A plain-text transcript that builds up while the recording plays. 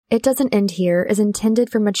It Doesn't End Here is intended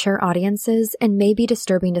for mature audiences and may be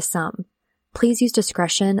disturbing to some. Please use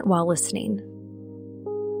discretion while listening.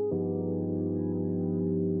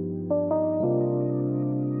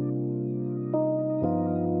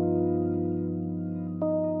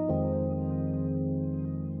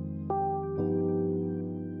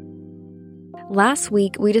 Last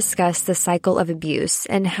week, we discussed the cycle of abuse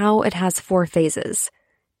and how it has 4 phases: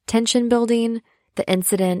 tension building, the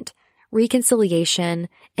incident, reconciliation,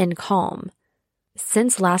 and calm.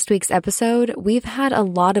 Since last week's episode, we've had a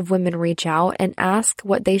lot of women reach out and ask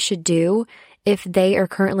what they should do if they are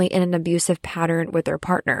currently in an abusive pattern with their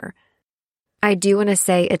partner. I do want to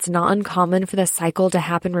say it's not uncommon for the cycle to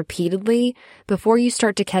happen repeatedly before you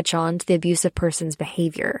start to catch on to the abusive person's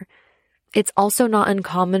behavior. It's also not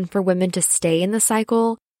uncommon for women to stay in the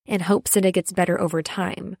cycle in hopes that it gets better over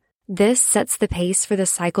time. This sets the pace for the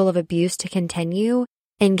cycle of abuse to continue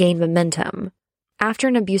and gain momentum. After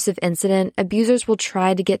an abusive incident, abusers will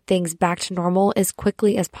try to get things back to normal as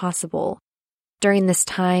quickly as possible. During this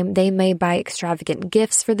time, they may buy extravagant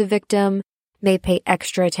gifts for the victim, may pay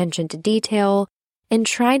extra attention to detail, and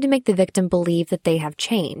try to make the victim believe that they have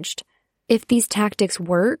changed. If these tactics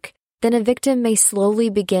work, then a victim may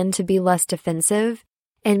slowly begin to be less defensive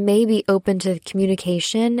and may be open to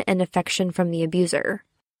communication and affection from the abuser.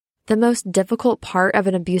 The most difficult part of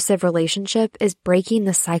an abusive relationship is breaking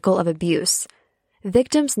the cycle of abuse.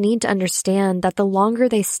 Victims need to understand that the longer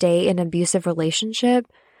they stay in an abusive relationship,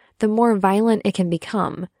 the more violent it can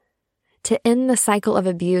become. To end the cycle of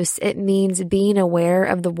abuse, it means being aware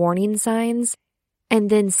of the warning signs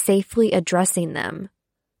and then safely addressing them.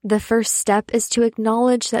 The first step is to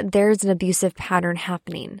acknowledge that there's an abusive pattern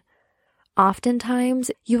happening. Oftentimes,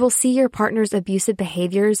 you will see your partner's abusive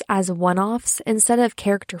behaviors as one-offs instead of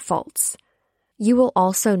character faults. You will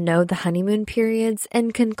also know the honeymoon periods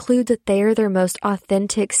and conclude that they are their most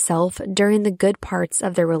authentic self during the good parts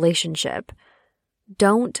of their relationship.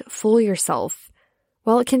 Don't fool yourself.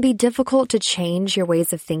 While it can be difficult to change your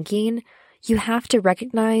ways of thinking, you have to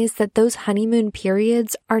recognize that those honeymoon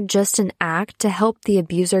periods are just an act to help the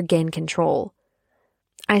abuser gain control.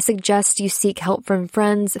 I suggest you seek help from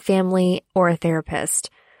friends, family, or a therapist.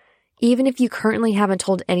 Even if you currently haven't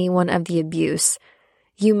told anyone of the abuse,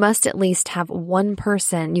 you must at least have one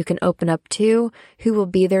person you can open up to who will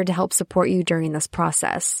be there to help support you during this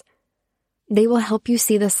process. They will help you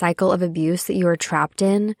see the cycle of abuse that you are trapped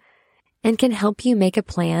in and can help you make a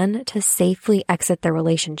plan to safely exit the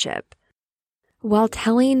relationship. While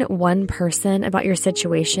telling one person about your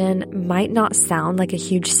situation might not sound like a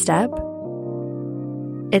huge step,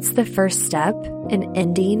 it's the first step in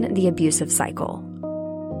ending the abusive cycle.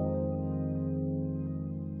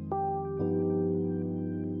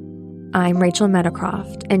 I'm Rachel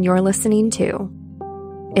Meadowcroft, and you're listening to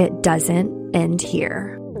It Doesn't End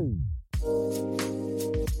Here.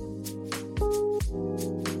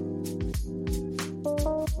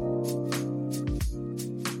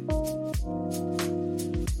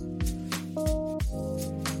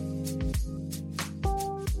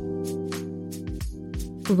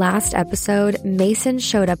 Last episode, Mason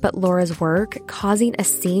showed up at Laura's work, causing a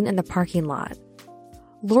scene in the parking lot.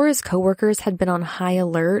 Laura's coworkers had been on high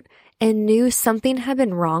alert and knew something had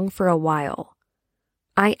been wrong for a while.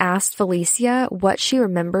 I asked Felicia what she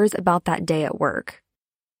remembers about that day at work.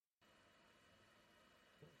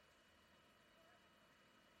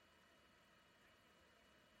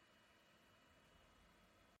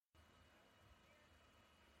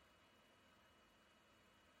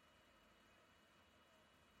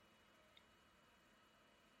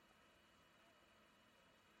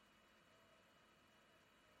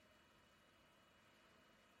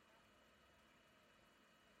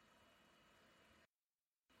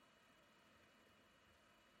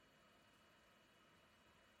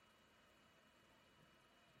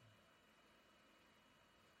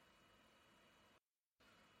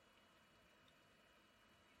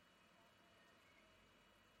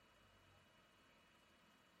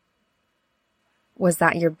 Was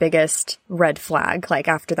that your biggest red flag, like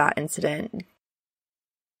after that incident?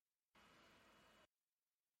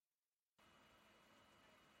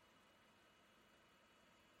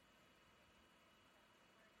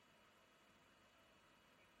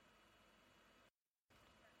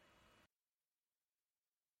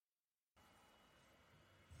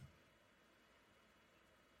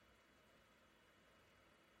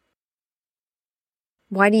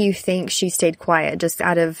 Why do you think she stayed quiet? Just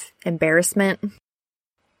out of embarrassment?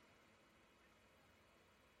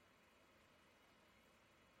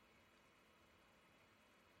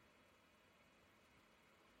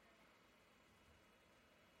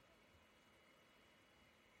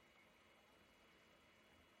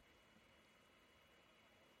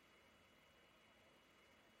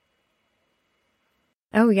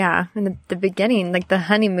 Oh, yeah. In the beginning, like the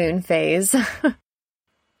honeymoon phase.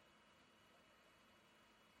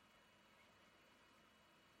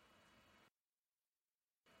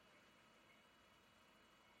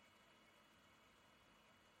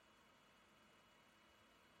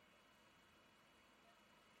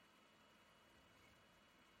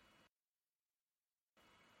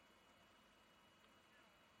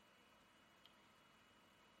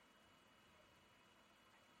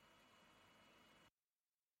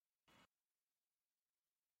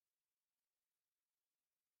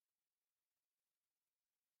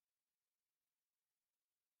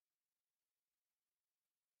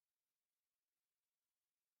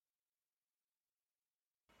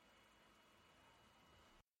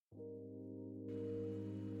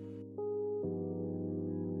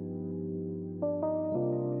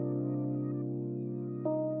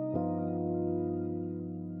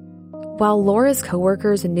 While Laura's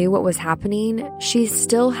coworkers knew what was happening, she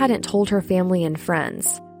still hadn't told her family and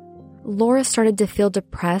friends. Laura started to feel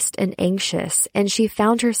depressed and anxious, and she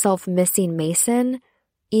found herself missing Mason,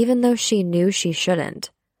 even though she knew she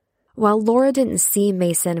shouldn't. While Laura didn't see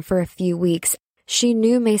Mason for a few weeks, she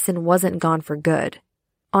knew Mason wasn't gone for good.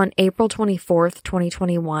 On April 24th,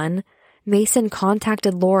 2021, Mason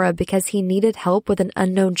contacted Laura because he needed help with an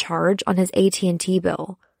unknown charge on his AT&T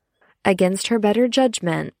bill. Against her better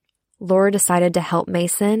judgment, Laura decided to help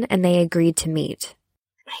Mason, and they agreed to meet.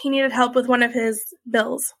 He needed help with one of his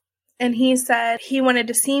bills. And he said he wanted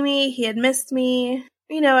to see me. He had missed me.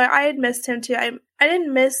 You know, I had missed him too. I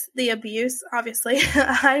didn't miss the abuse, obviously.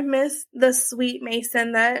 I missed the sweet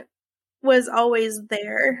Mason that was always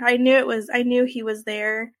there. I knew he was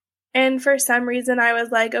there. And for some reason, I was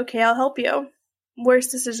like, okay, I'll help you. Worst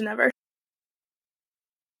decision ever.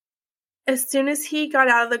 As soon as he got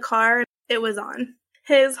out of the car, it was on.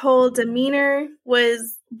 His whole demeanor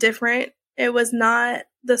was different. It was not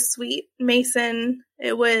the sweet Mason.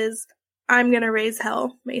 It was, I'm going to raise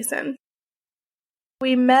hell Mason.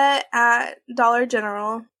 We met at Dollar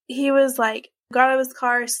General. He was like, got out of his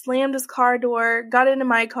car, slammed his car door, got into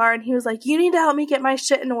my car, and he was like, you need to help me get my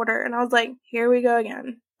shit in order. And I was like, here we go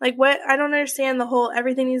again. Like, what? I don't understand the whole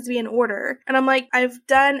everything needs to be in order. And I'm like, I've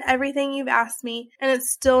done everything you've asked me, and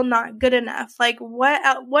it's still not good enough. Like,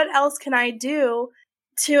 what else can I do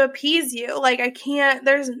to appease you? Like, I can't,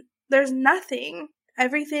 there's nothing.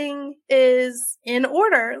 Everything is in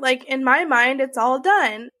order. Like, in my mind, it's all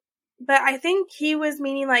done. But I think he was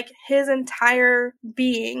meaning like his entire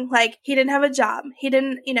being. Like, he didn't have a job. He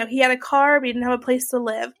didn't, he had a car, but he didn't have a place to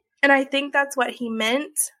live. And I think that's what he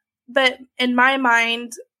meant. But in my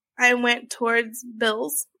mind, I went towards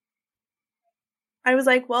bills. I was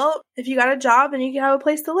like, well, if you got a job, then you can have a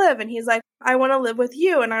place to live. And he's like, I want to live with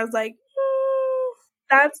you. And I was like,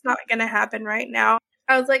 that's not going to happen right now.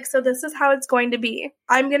 I was like, so this is how it's going to be.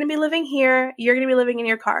 I'm going to be living here. You're going to be living in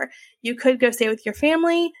your car. You could go stay with your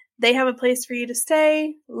family. They have a place for you to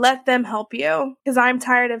stay. Let them help you, because I'm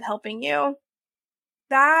tired of helping you.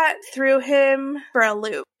 That threw him for a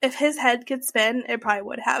loop. If his head could spin, it probably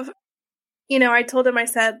would have. I told him, I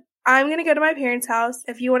said, I'm going to go to my parents' house.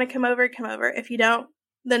 If you want to come over, come over. If you don't,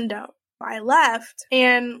 then don't. I left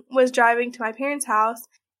and was driving to my parents' house.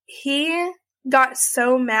 He got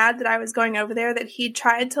so mad that I was going over there that he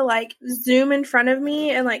tried to like zoom in front of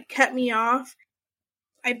me and like cut me off.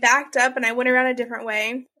 I backed up and I went around a different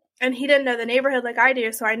way. And he didn't know the neighborhood like I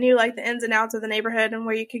do, so I knew like the ins and outs of the neighborhood and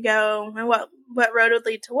where you could go and what road would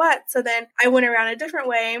lead to what. So then I went around a different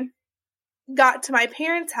way, got to my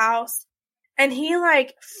parents' house, and he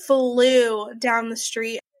like flew down the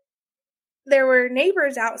street. There were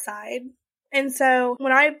neighbors outside. And so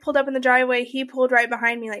when I pulled up in the driveway, he pulled right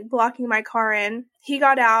behind me, like blocking my car in. He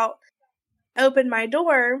got out, opened my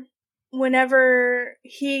door. Whenever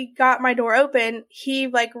he got my door open, he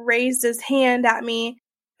like raised his hand at me.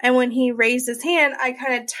 And when he raised his hand, I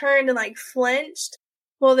kind of turned and like flinched.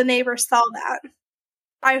 Well, the neighbor saw that.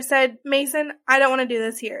 I said, Mason, I don't want to do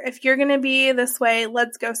this here. If you're going to be this way,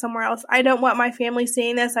 let's go somewhere else. I don't want my family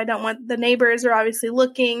seeing this. I don't want the neighbors are obviously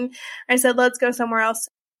looking. I said, let's go somewhere else.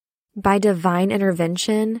 By divine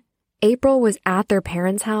intervention, April was at their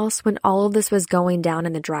parents' house when all of this was going down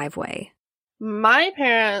in the driveway. My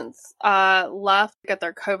parents left to get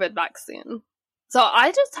their COVID vaccine. So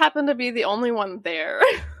I just happened to be the only one there.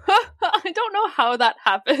 I don't know how that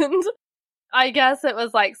happened. I guess it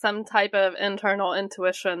was like some type of internal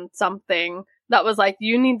intuition, something that was like,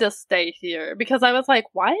 you need to stay here. Because I was like,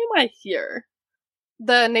 why am I here?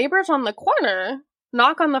 The neighbors on the corner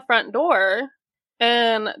knock on the front door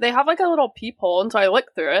and they have like a little peephole. And so I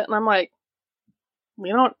look through it and I'm like, we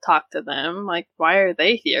don't talk to them. Like, why are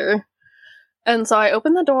they here? And so I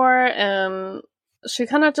open the door and She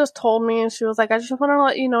kind of just told me, she was like, I just want to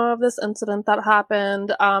let you know of this incident that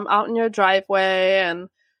happened out in your driveway. And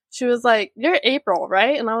she was like, you're April,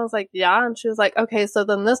 right? And I was like, yeah. And she was like, okay, so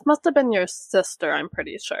then this must have been your sister, I'm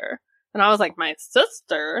pretty sure. And I was like, my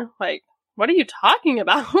sister? Like, what are you talking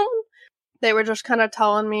about? They were just kind of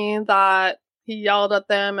telling me that he yelled at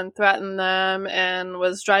them and threatened them and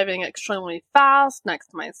was driving extremely fast next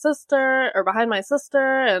to my sister, or behind my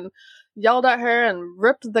sister, and yelled at her and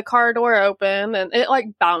ripped the car door open, and it like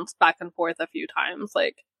bounced back and forth a few times,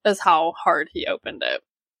 like, is how hard he opened it.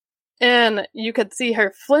 And you could see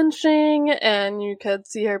her flinching, and you could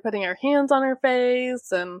see her putting her hands on her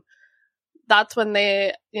face, and that's when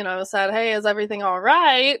they, said, hey, is everything all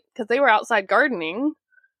right? Because they were outside gardening.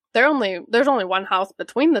 There's only one house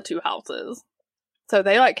between the two houses. So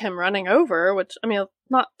they like him running over, which, I mean,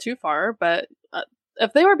 not too far, but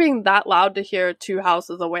if they were being that loud to hear two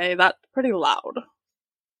houses away, that's pretty loud.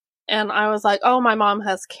 And I was like, oh, my mom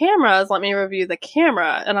has cameras. Let me review the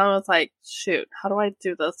camera. And I was like, shoot, how do I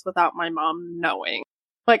do this without my mom knowing?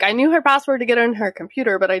 Like, I knew her password to get in her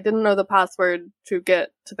computer, but I didn't know the password to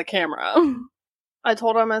get to the camera. I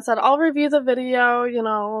told them, I said, I'll review the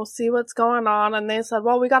video, see what's going on. And they said,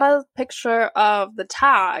 well, we got a picture of the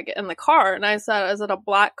tag in the car. And I said, is it a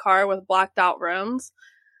black car with blacked out rims?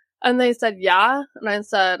 And they said, yeah. And I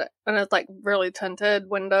said, and it's like really tinted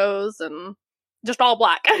windows and just all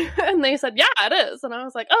black. And they said, yeah, it is. And I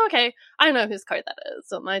was like, oh, okay, I know whose car that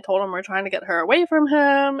is. And I told them we're trying to get her away from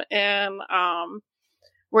him. And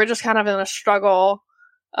we're just kind of in a struggle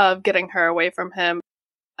of getting her away from him.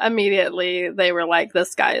 Immediately, they were like,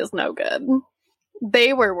 this guy is no good.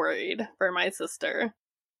 They were worried for my sister.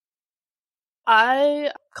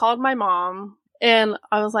 I called my mom and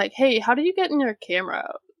I was like, hey, how do you get in your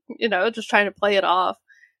camera? Just trying to play it off.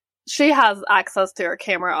 She has access to her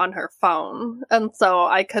camera on her phone. And so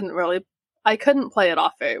I couldn't play it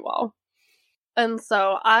off very well. And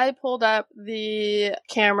so I pulled up the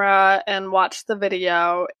camera and watched the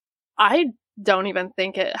video. I don't even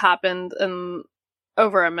think it happened in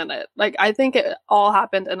over a minute. Like, I think it all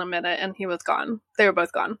happened in a minute and he was gone. They were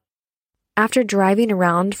both gone. After driving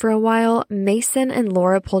around for a while, Mason and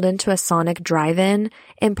Laura pulled into a Sonic drive-in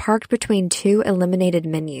and parked between two eliminated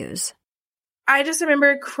menus. I just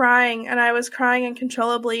remember crying, and I was crying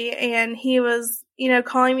uncontrollably, and he was,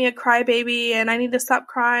 calling me a crybaby, and I need to stop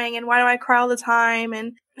crying, and why do I cry all the time?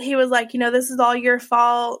 And he was like, this is all your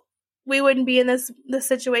fault. We wouldn't be in this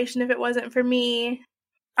situation if it wasn't for me.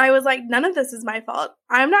 I was like, none of this is my fault.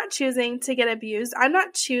 I'm not choosing to get abused. I'm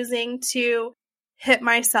not choosing to hit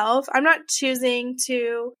myself. I'm not choosing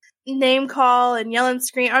to name call and yell and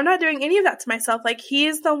scream. I'm not doing any of that to myself. Like,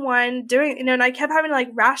 he's the one doing, and I kept having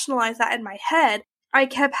to rationalize that in my head. I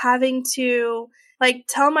kept having to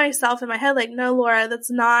tell myself in my head, no, Laura, that's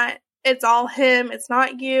not, it's all him. It's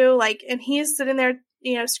not you. And he's sitting there,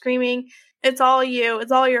 screaming, it's all you.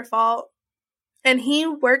 It's all your fault. And he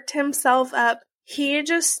worked himself up. He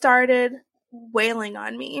just started wailing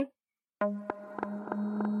on me.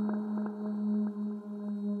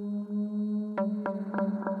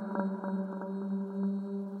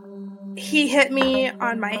 He hit me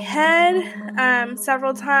on my head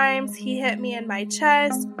several times. He hit me in my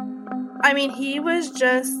chest. I mean, he was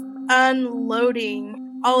just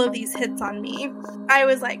unloading all of these hits on me. I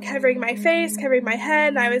was covering my face, covering my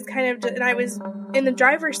head, and I was in the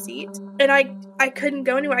driver's seat, and I couldn't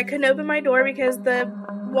go anywhere. I couldn't open my door because the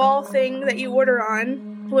wall thing that you order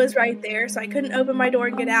on was right there, so I couldn't open my door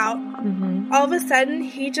and get out. Mm-hmm. All of a sudden,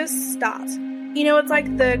 he just stopped. It's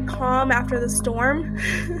like the calm after the storm.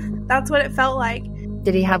 That's what it felt like.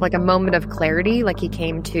 Did he have a moment of clarity, like he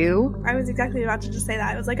came to? I was exactly about to just say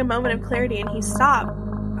that. It was like a moment of clarity, and he stopped.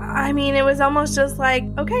 I mean, it was almost just like,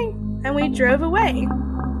 okay, and we drove away.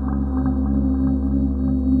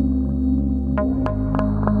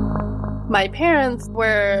 My parents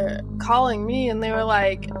were calling me and they were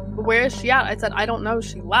like, where is she at? I said, I don't know,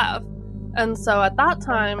 she left. And so at that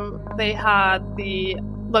time, they had the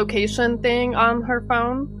location thing on her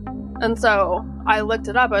phone. And so I looked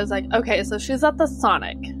it up. I was like, okay, so she's at the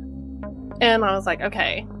Sonic. And I was like,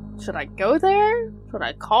 okay, should I go there? Should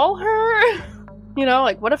I call her?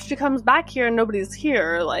 What if she comes back here and nobody's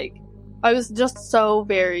here? I was just so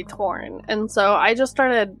very torn. And so I just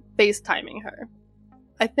started FaceTiming her.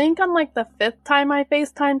 I think on the 5th time I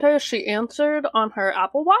FaceTimed her, she answered on her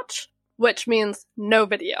Apple Watch, which means no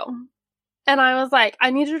video. And I was like,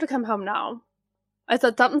 I need you to come home now. I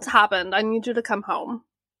said, something's happened. I need you to come home.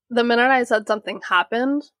 The minute I said something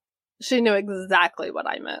happened, she knew exactly what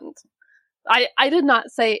I meant. I did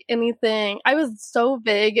not say anything. I was so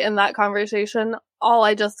vague in that conversation. All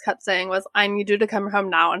I just kept saying was, I need you to come home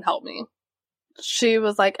now and help me. she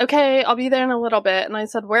was like, okay, I'll be there in a little bit. And I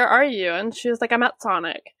said, where are you? And she was like, I'm at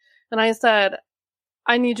Sonic. And I said,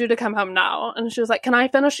 I need you to come home now. And she was like, can I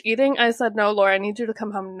finish eating? I said, no, Laura, I need you to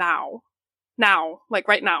come home now. Now. Like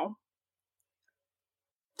right now.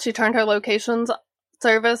 She turned her location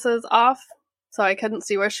services off, so I couldn't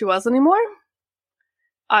see where she was anymore.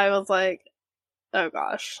 I was like, oh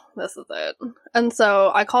gosh, this is it. And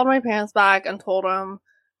so I called my parents back and told them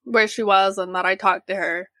where she was and that I talked to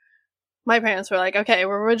her. My parents were like, okay,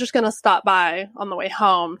 we're just going to stop by on the way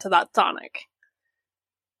home to that Sonic.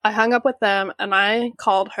 I hung up with them and I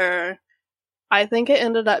called her. I think it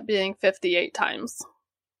ended up being 58 times.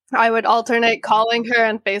 I would alternate calling her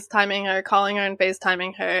and FaceTiming her, calling her and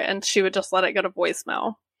FaceTiming her, and she would just let it go to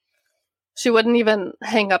voicemail. She wouldn't even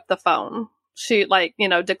hang up the phone. She,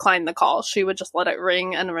 declined the call. She would just let it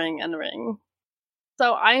ring and ring and ring.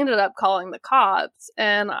 So I ended up calling the cops,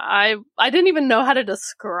 and I didn't even know how to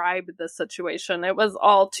describe this situation. It was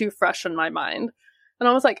all too fresh in my mind. And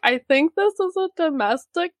I was like, I think this is a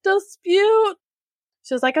domestic dispute.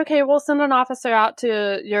 She was like, okay, we'll send an officer out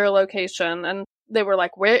to your location. And they were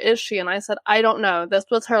like, where is she? And I said, I don't know. This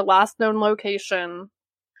was her last known location.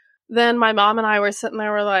 Then my mom and I were sitting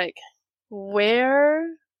there, we're like, where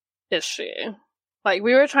is she? Like,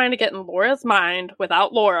 we were trying to get in Laura's mind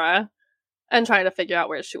without Laura and trying to figure out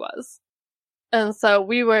where she was. And so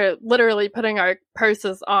we were literally putting our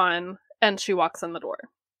purses on, and she walks in the door.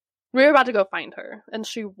 We were about to go find her, and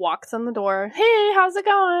she walks in the door. Hey, how's it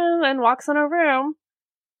going? And walks in her room.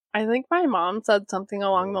 I think my mom said something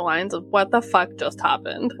along the lines of, what the fuck just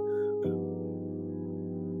happened?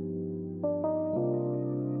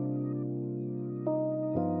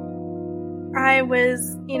 I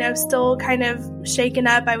was, still kind of shaken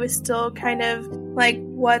up. I was still kind of like,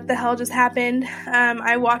 what the hell just happened?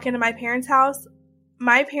 I walk into my parents' house.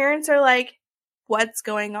 My parents are like, what's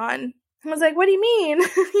going on? I was like, what do you mean?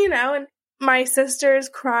 And my sister's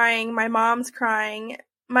crying. My mom's crying.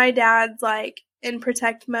 My dad's like in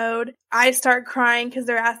protect mode. I start crying because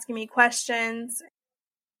they're asking me questions.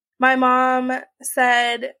 My mom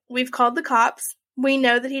said, we've called the cops. We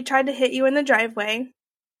know that he tried to hit you in the driveway.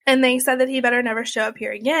 And they said that he better never show up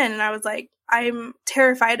here again. And I was like, I'm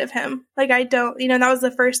terrified of him. Like, I don't, that was the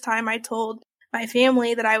first time I told my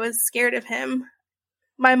family that I was scared of him.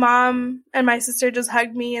 My mom and my sister just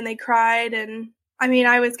hugged me and they cried. And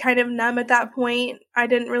I was kind of numb at that point. I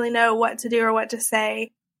didn't really know what to do or what to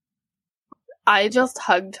say. I just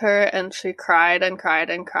hugged her and she cried and cried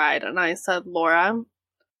and cried. And I said, Laura,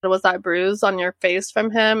 was that bruise on your face from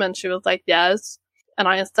him? And she was like, yes. And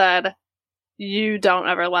I said, you don't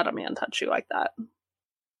ever let a man touch you like that.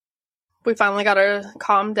 We finally got her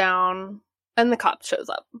calmed down and the cop shows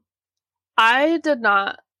up. I did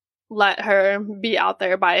not let her be out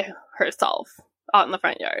there by herself out in the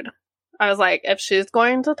front yard. I was like, if she's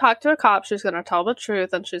going to talk to a cop, she's going to tell the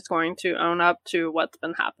truth and she's going to own up to what's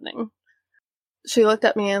been happening. She looked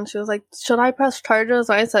at me and she was like, should I press charges?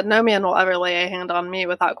 And I said, no man will ever lay a hand on me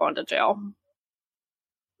without going to jail.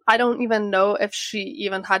 I don't even know if she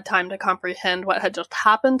even had time to comprehend what had just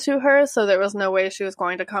happened to her, so there was no way she was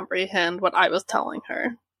going to comprehend what I was telling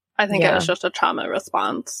her. I think it was just a trauma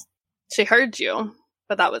response. She heard you,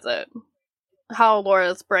 but that was it. How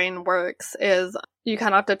Laura's brain works is you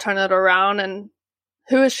kind of have to turn it around, and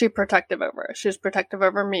who is she protective over? She's protective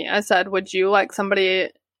over me. I said, would you like somebody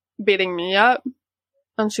beating me up?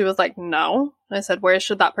 And she was like, no. I said, where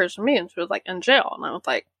should that person be? And she was like, in jail. And I was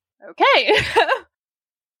like, okay.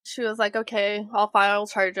 She was like, okay, I'll file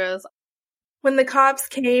charges. When the cops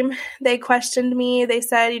came, they questioned me. They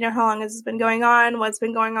said, how long has this been going on? What's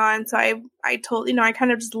been going on? So I told, I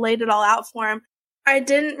kind of just laid it all out for him. I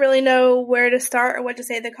didn't really know where to start or what to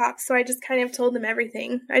say to the cops, so I just kind of told them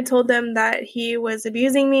everything. I told them that he was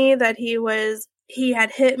abusing me, that he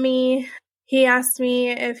had hit me. He asked me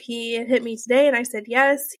if he had hit me today, and I said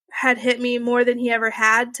yes. Had hit me more than he ever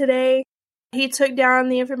had today. He took down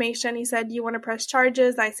the information. He said, do you want to press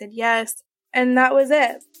charges? I said yes. And that was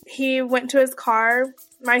it. He went to his car.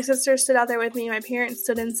 My sister stood out there with me. My parents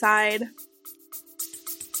stood inside.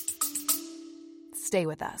 Stay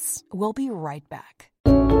with us. We'll be right back.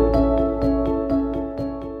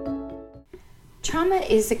 Trauma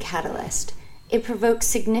is a catalyst. It provokes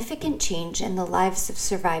significant change in the lives of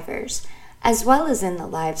survivors, as well as in the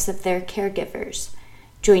lives of their caregivers.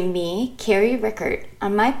 Join me, Carrie Rickert,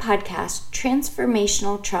 on my podcast,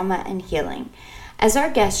 Transformational Trauma and Healing, as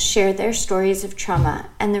our guests share their stories of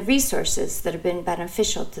trauma and the resources that have been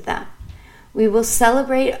beneficial to them. We will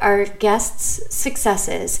celebrate our guests'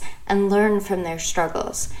 successes and learn from their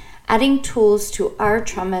struggles, adding tools to our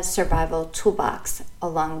trauma survival toolbox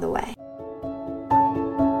along the way.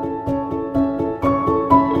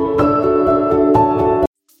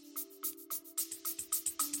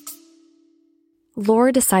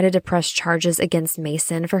 Laura decided to press charges against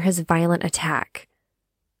Mason for his violent attack.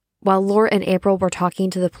 While Laura and April were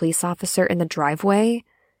talking to the police officer in the driveway,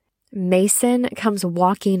 Mason comes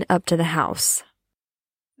walking up to the house.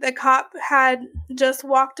 The cop had just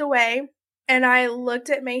walked away, and I looked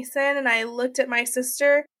at Mason and I looked at my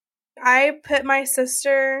sister. I put my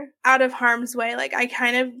sister out of harm's way. Like, I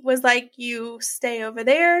kind of was like, you stay over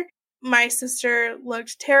there. My sister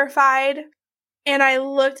looked terrified. And I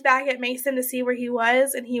looked back at Mason to see where he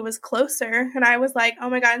was, and he was closer. And I was like, oh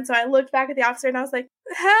my God. And so I looked back at the officer and I was like,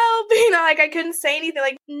 help. Like, I couldn't say anything.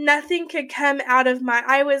 Like, nothing could come out of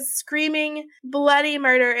I was screaming bloody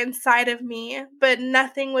murder inside of me, but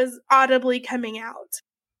nothing was audibly coming out.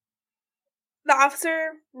 The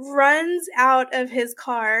officer runs out of his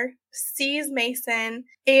car, sees Mason,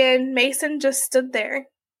 and Mason just stood there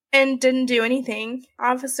and didn't do anything.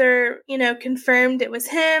 Officer, confirmed it was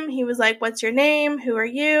him. He was like, what's your name? Who are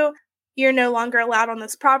you? You're no longer allowed on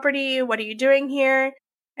this property. What are you doing here?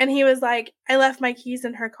 And he was like, I left my keys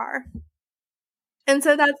in her car. And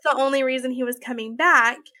so that's the only reason he was coming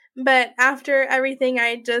back. But after everything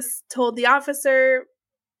I just told the officer,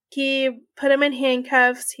 he put him in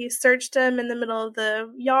handcuffs. He searched him in the middle of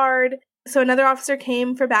the yard. So another officer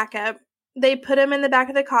came for backup. They put him in the back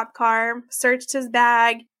of the cop car, searched his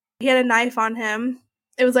bag. He had a knife on him.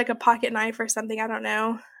 It was like a pocket knife or something. I don't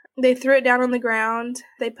know. They threw it down on the ground.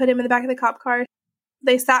 They put him in the back of the cop car.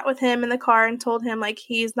 They sat with him in the car and told him, like,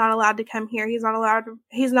 he's not allowed to come here. He's not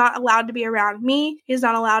allowed to be around me. He's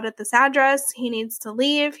not allowed at this address. He needs to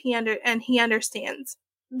leave. He understands.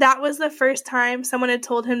 That was the first time someone had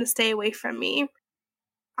told him to stay away from me.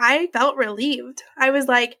 I felt relieved. I was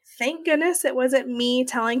like, thank goodness it wasn't me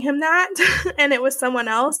telling him that, and it was someone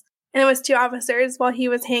else. And it was two officers while he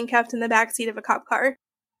was handcuffed in the backseat of a cop car.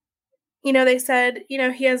 They said,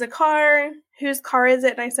 he has a car. Whose car is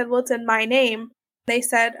it? And I said, well, it's in my name. They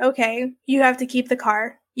said, okay, you have to keep the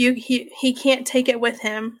car. He can't take it with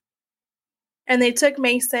him. And they took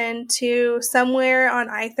Mason to somewhere on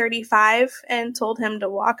I-35 and told him to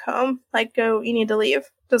walk home. Like, go, you need to leave.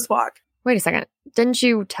 Just walk. Wait a second. Didn't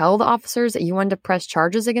you tell the officers that you wanted to press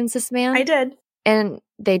charges against this man? I did. And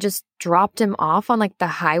they just dropped him off on like the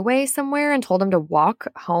highway somewhere and told him to walk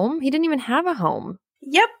home? He didn't even have a home.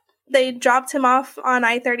 Yep. They dropped him off on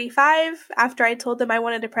I-35 after I told them I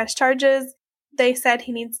wanted to press charges. They said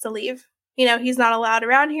he needs to leave. He's not allowed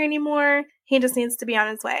around here anymore. He just needs to be on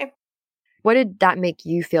his way. What did that make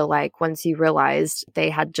you feel like once you realized they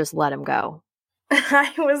had just let him go?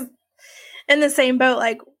 I was in the same boat.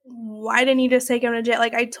 Like, why didn't you just take him to jail?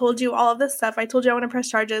 Like, I told you all of this stuff. I told you I want to press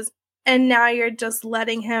charges. And now you're just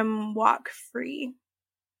letting him walk free.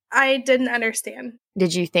 I didn't understand.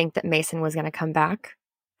 Did you think that Mason was going to come back?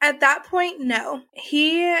 At that point, no.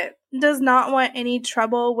 He does not want any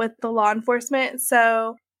trouble with the law enforcement,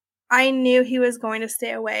 so I knew he was going to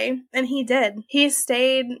stay away, and he did. He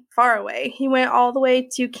stayed far away. He went all the way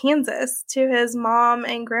to Kansas, to his mom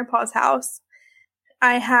and grandpa's house.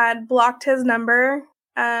 I had blocked his number.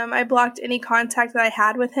 I blocked any contact that I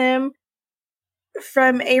had with him.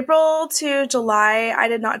 From April to July, I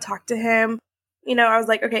did not talk to him. I was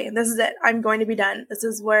like, okay, this is it. I'm going to be done. This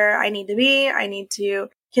is where I need to be. I need to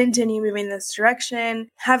continue moving this direction.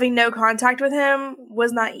 Having no contact with him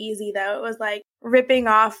was not easy, though. It was like ripping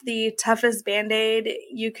off the toughest Band-Aid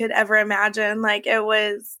you could ever imagine. Like, it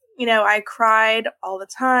was, I cried all the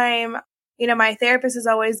time. My therapist has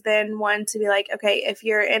always been one to be like, okay, if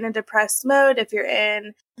you're in a depressed mode, if you're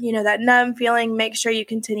in, that numb feeling, make sure you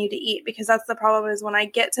continue to eat, because that's the problem is when I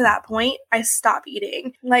get to that point, I stop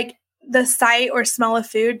eating. Like, the sight or smell of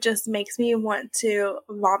food just makes me want to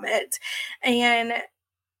vomit. And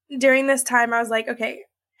during this time, I was like, okay,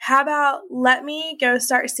 how about let me go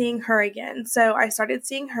start seeing her again? So I started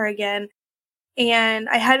seeing her again, and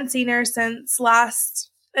I hadn't seen her since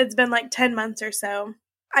it's been like 10 months or so.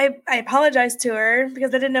 I apologized to her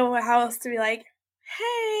because I didn't know how else to be like,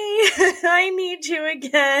 hey, I need you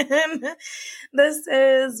again. This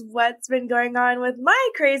is what's been going on with my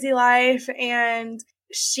crazy life. And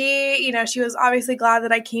she was obviously glad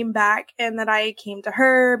that I came back and that I came to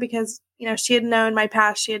her because, she had known my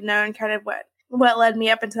past. She had known kind of what led me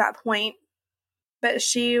up into that point. But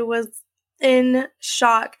she was in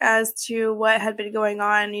shock as to what had been going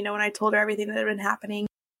on, when I told her everything that had been happening.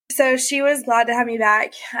 So she was glad to have me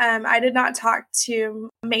back. I did not talk to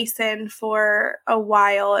Mason for a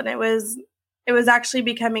while, and it was actually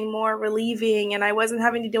becoming more relieving, and I wasn't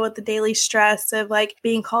having to deal with the daily stress of like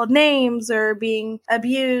being called names or being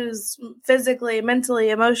abused physically, mentally,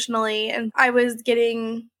 emotionally. And I was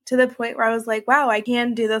getting to the point where I was like, wow, I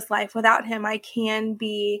can do this life without him. I can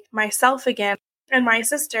be myself again. And my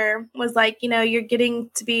sister was like, you're getting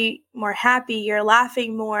to be more happy. You're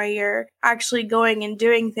laughing more. You're actually going and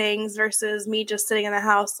doing things versus me just sitting in the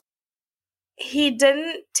house. He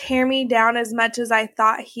didn't tear me down as much as I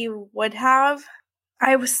thought he would have.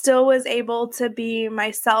 I still was able to be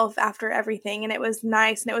myself after everything. And it was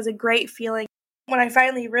nice. And it was a great feeling. When I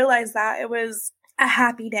finally realized that, it was a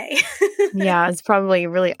happy day. Yeah, it's probably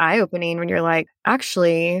really eye-opening when you're like,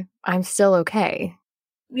 actually, I'm still okay.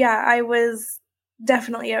 Yeah, I was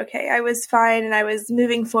definitely okay. I was fine and I was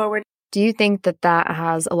moving forward. Do you think that that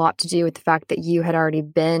has a lot to do with the fact that you had already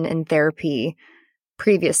been in therapy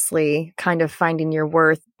previously, kind of finding your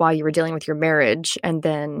worth while you were dealing with your marriage? And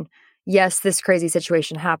then, yes, this crazy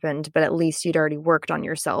situation happened, but at least you'd already worked on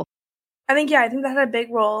yourself. I think that had a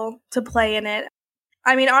big role to play in it.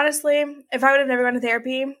 I mean, honestly, if I would have never gone to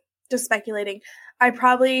therapy, just speculating, I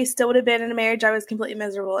probably still would have been in a marriage I was completely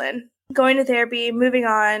miserable in. Going to therapy, moving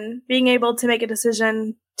on, being able to make a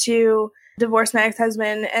decision to divorce my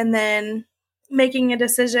ex-husband, and then making a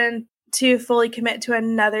decision to fully commit to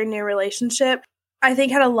another new relationship, I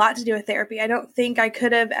think had a lot to do with therapy. I don't think I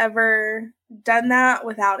could have ever done that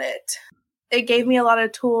without it. It gave me a lot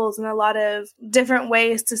of tools and a lot of different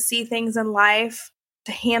ways to see things in life,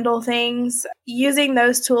 to handle things. Using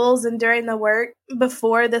those tools and during the work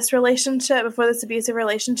before this abusive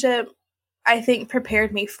relationship, I think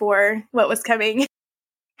prepared me for what was coming.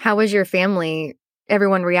 How was your family,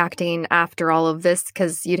 everyone reacting after all of this?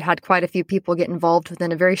 Because you'd had quite a few people get involved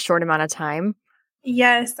within a very short amount of time.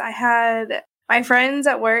 Yes, I had my friends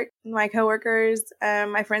at work, my coworkers,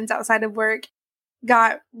 my friends outside of work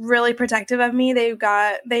got really protective of me.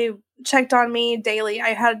 They checked on me daily. I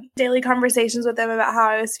had daily conversations with them about how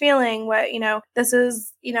I was feeling, this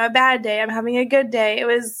is, a bad day. I'm having a good day. It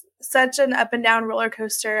was such an up and down roller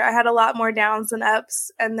coaster. I had a lot more downs than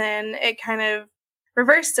ups, and then it kind of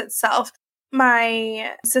reversed itself.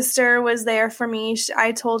 My sister was there for me.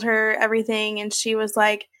 I told her everything, and she was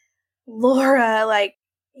like, Laura,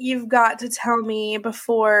 you've got to tell me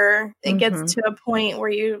before it gets to a point where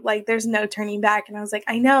you there's no turning back. And I was like,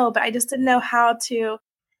 I know, but I just didn't know how to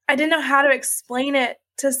explain it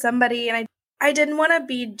to somebody. And I didn't want to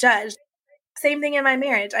be judged. Same thing in my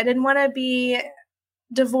marriage. I didn't want to be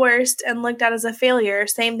divorced and looked at as a failure.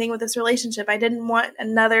 Same thing with this relationship. I didn't want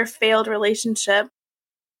another failed relationship.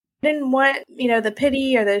 I didn't want, the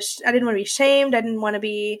pity or I didn't want to be shamed. I didn't want to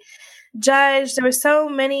be judged. There were so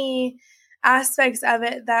many aspects of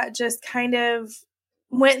it that just kind of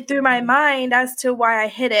went through my mind as to why I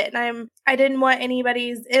hid it. And I didn't want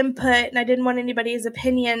anybody's input, and I didn't want anybody's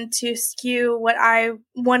opinion to skew what I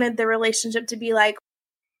wanted the relationship to be like.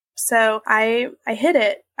 So I hid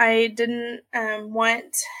it. I didn't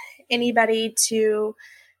want anybody to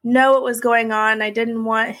know what was going on. I didn't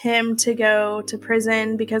want him to go to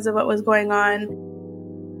prison because of what was going on.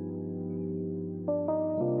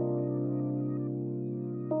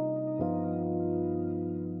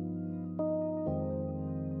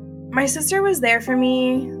 My sister was there for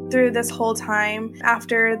me through this whole time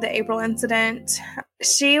after the April incident.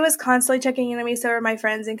 She was constantly checking in on me, so were my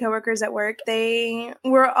friends and coworkers at work. They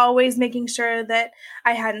were always making sure that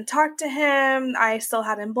I hadn't talked to him, I still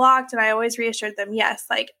had him blocked, and I always reassured them, yes.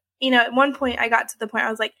 At one point I got to the point I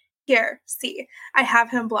was like, here, see, I have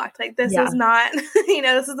him blocked. This is not,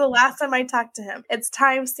 this is the last time I talked to him. It's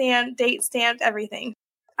time stamped, date stamped, everything.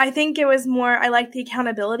 I think it was more, I liked the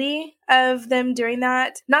accountability of them doing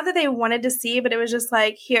that. Not that they wanted to see, but it was just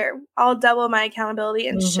here, I'll double my accountability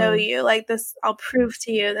and show you, this, I'll prove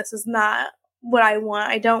to you this is not what I want.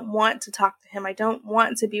 I don't want to talk to him. I don't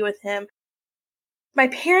want to be with him. My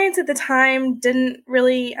parents at the time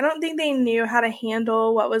I don't think they knew how to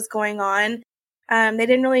handle what was going on. They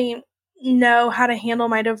didn't really know how to handle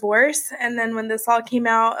my divorce. And then when this all came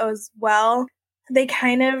out as well, they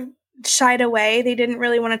kind of shied away. They didn't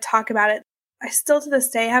really want to talk about it. I still to this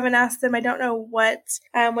day haven't asked them. I don't know what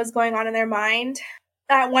was going on in their mind.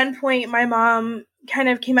 At one point, my mom kind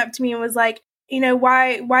of came up to me and was like,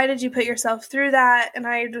 why did you put yourself through that? And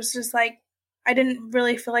I was just like, I didn't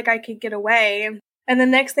really feel like I could get away. And the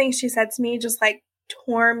next thing she said to me just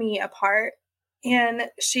tore me apart. And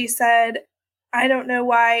she said, I don't know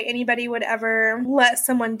why anybody would ever let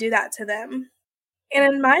someone do that to them.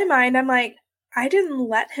 And in my mind, I'm like, I didn't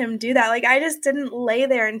let him do that. I just didn't lay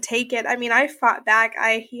there and take it. I mean, I fought back.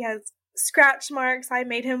 He has scratch marks. I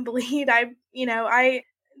made him bleed. I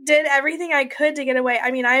did everything I could to get away.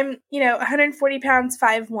 I mean, I'm, 140 pounds,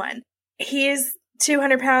 5'1". He's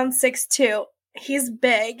 200 pounds, 6'2". He's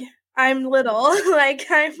big. I'm little.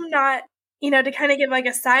 I'm not, to kind of give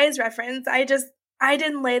a size reference. I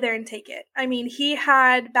didn't lay there and take it. I mean, he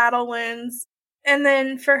had battle wounds And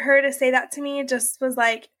then for her to say that to me just was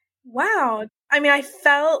like, wow. I mean, I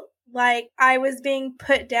felt like I was being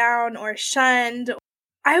put down or shunned.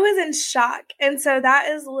 I was in shock. And so that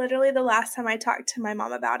is literally the last time I talked to my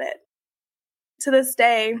mom about it. To this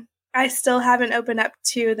day, I still haven't opened up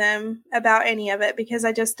to them about any of it because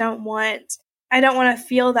I just don't want to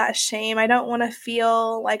feel that shame. I don't want to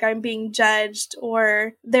feel like I'm being judged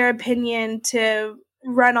or their opinion to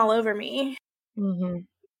run all over me. Mm-hmm.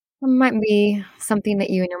 It might be something that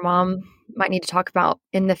you and your mom might need to talk about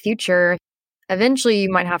in the future. Eventually, you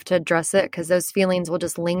might have to address it because those feelings will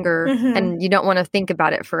just linger and you don't want to think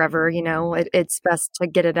about it forever. You know, it's best to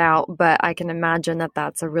get it out. But I can imagine that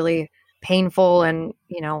that's a really painful and,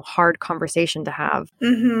 hard conversation to have.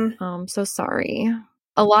 I'm so sorry.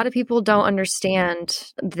 A lot of people don't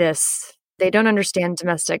understand this. They don't understand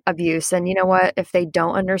domestic abuse. And you know what? If they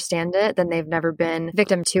don't understand it, then they've never been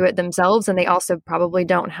victim to it themselves. And they also probably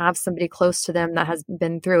don't have somebody close to them that has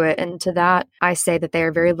been through it. And to that, I say that they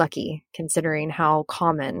are very lucky considering how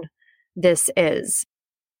common this is.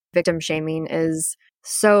 Victim shaming is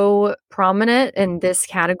so prominent in this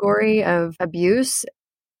category of abuse.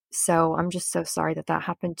 So I'm just so sorry that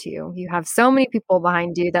happened to you. You have so many people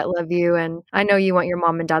behind you that love you. And I know you want your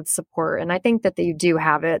mom and dad's support. And I think that you do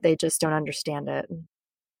have it. They just don't understand it.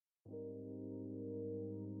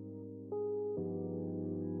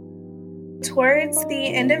 Towards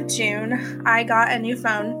the end of June, I got a new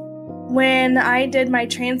phone. When I did my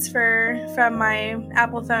transfer from my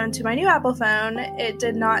Apple phone to my new Apple phone, it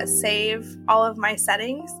did not save all of my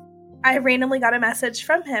settings. I randomly got a message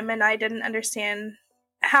from him and I didn't understand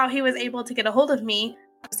how he was able to get a hold of me,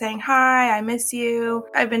 saying, "Hi, I miss you.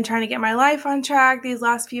 I've been trying to get my life on track these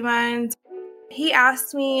last few months." He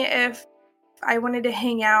asked me if I wanted to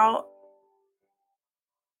hang out.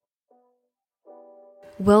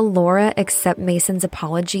 Will Laura accept Mason's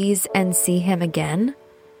apologies and see him again?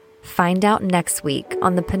 Find out next week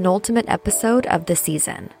on the penultimate episode of the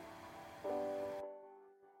season.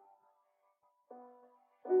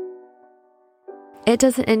 It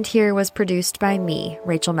Doesn't End Here was produced by me,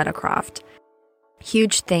 Rachel Meadowcroft.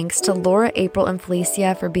 Huge thanks to Laura, April, and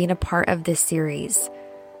Felicia for being a part of this series.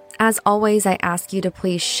 As always, I ask you to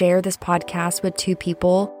please share this podcast with 2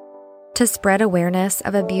 people to spread awareness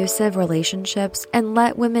of abusive relationships and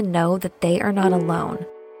let women know that they are not alone.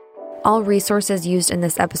 All resources used in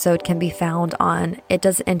this episode can be found on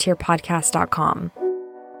itdoesn'tendherepodcast.com.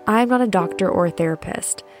 I'm not a doctor or a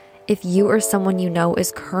therapist. If you or someone you know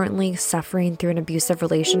is currently suffering through an abusive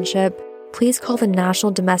relationship, please call the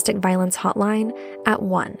National Domestic Violence Hotline at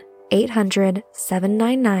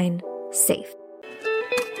 1-800-799-SAFE.